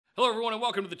Hello everyone and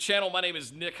welcome to the channel. My name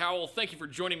is Nick Howell. Thank you for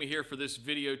joining me here for this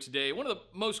video today. One of the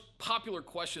most popular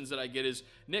questions that I get is,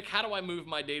 Nick, how do I move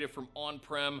my data from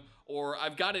on-prem, or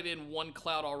I've got it in one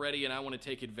cloud already and I want to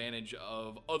take advantage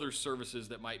of other services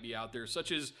that might be out there,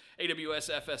 such as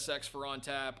AWS FSx for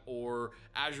ONTAP or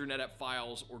Azure NetApp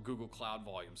Files or Google Cloud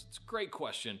Volumes? It's a great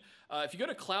question. If you go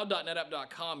to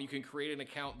cloud.netapp.com, you can create an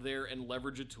account there and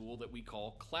leverage a tool that we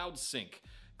call Cloud Sync.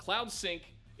 Cloud Sync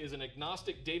is an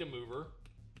agnostic data mover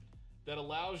that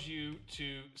allows you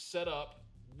to set up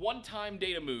one-time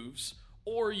data moves,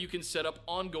 or you can set up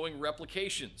ongoing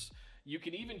replications. You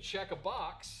can even check a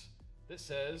box that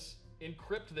says,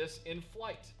 encrypt this in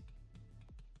flight.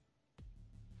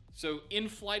 So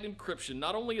in-flight encryption,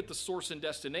 not only at the source and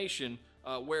destination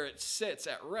where it sits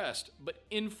at rest, but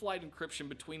in-flight encryption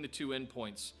between the two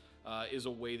endpoints is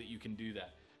a way that you can do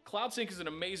that. Cloud Sync is an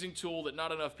amazing tool that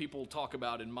not enough people talk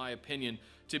about, in my opinion,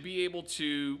 to be able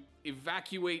to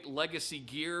evacuate legacy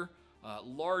gear,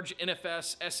 large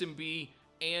NFS, SMB,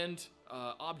 and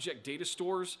object data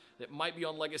stores that might be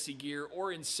on legacy gear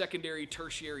or in secondary,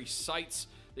 tertiary sites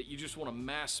that you just want to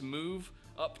mass move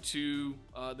up to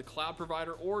the cloud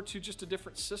provider or to just a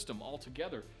different system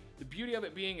altogether. The beauty of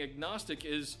it being agnostic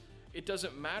is it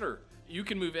doesn't matter. You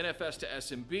can move NFS to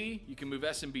SMB, you can move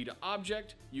SMB to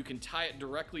object, you can tie it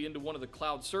directly into one of the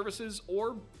cloud services,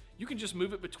 or you can just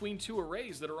move it between two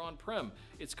arrays that are on-prem.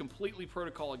 It's completely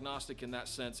protocol agnostic in that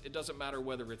sense. It doesn't matter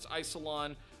whether it's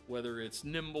Isilon, whether it's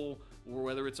Nimble, or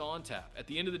whether it's ONTAP. At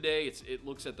the end of the day, it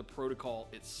looks at the protocol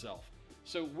itself.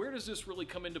 So where does this really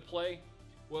come into play?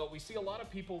 Well, we see a lot of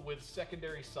people with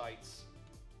secondary sites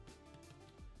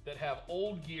that have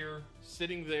old gear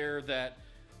sitting there that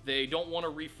they don't want to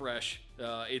refresh.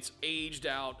 It's aged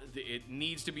out, it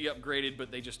needs to be upgraded,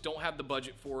 but they just don't have the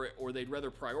budget for it, or they'd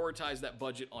rather prioritize that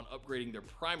budget on upgrading their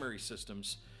primary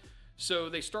systems. So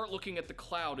they start looking at the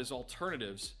cloud as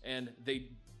alternatives, and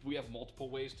we have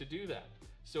multiple ways to do that.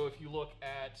 So if you look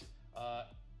at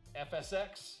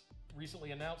FSx, recently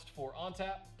announced for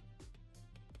ONTAP,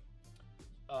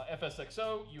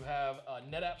 FSxO, you have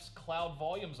NetApp's Cloud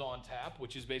Volumes ONTAP,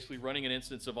 which is basically running an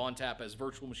instance of ONTAP as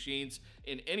virtual machines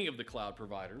in any of the cloud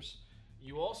providers.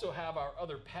 You also have our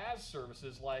other PaaS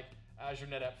services like Azure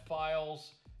NetApp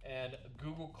Files and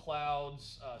Google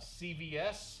Cloud's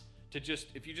CVS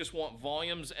if you just want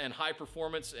volumes and high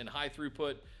performance and high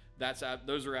throughput,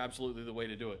 those are absolutely the way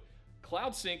to do it.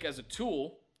 Cloud Sync as a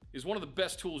tool is one of the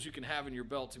best tools you can have in your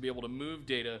belt to be able to move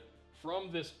data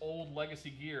from this old legacy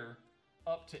gear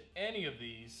up to any of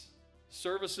these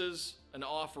services and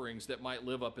offerings that might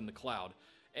live up in the cloud.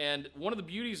 And one of the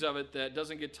beauties of it that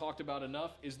doesn't get talked about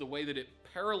enough is the way that it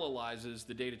parallelizes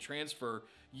the data transfer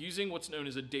using what's known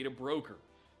as a data broker.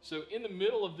 So in the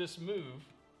middle of this move,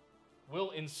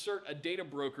 we'll insert a data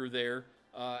broker there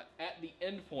at the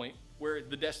endpoint where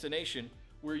the destination,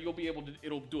 where you'll be able to,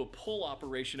 it'll do a pull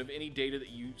operation of any data that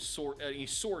you any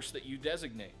source that you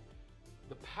designate.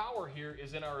 The power here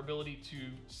is in our ability to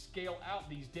scale out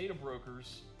these data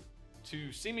brokers to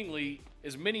seemingly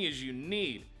as many as you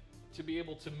need to be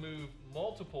able to move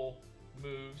multiple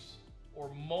moves or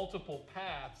multiple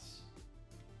paths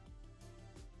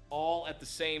all at the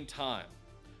same time.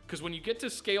 Because when you get to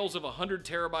scales of 100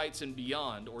 terabytes and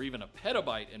beyond, or even a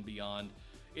petabyte and beyond,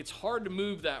 it's hard to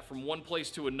move that from one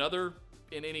place to another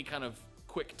in any kind of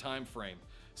quick time frame.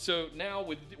 So now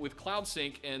with Cloud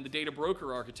Sync and the data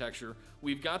broker architecture,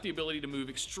 we've got the ability to move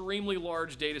extremely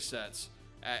large data sets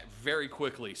very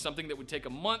quickly. Something that would take a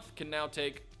month can now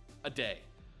take a day.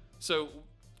 So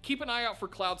keep an eye out for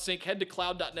Cloud Sync. Head to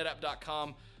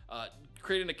cloud.netapp.com,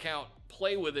 create an account,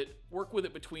 play with it, work with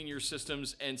it between your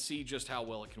systems, and see just how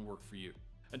well it can work for you.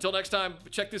 Until next time,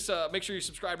 check this. Make sure you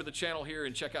subscribe to the channel here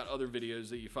and check out other videos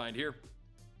that you find here.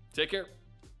 Take care.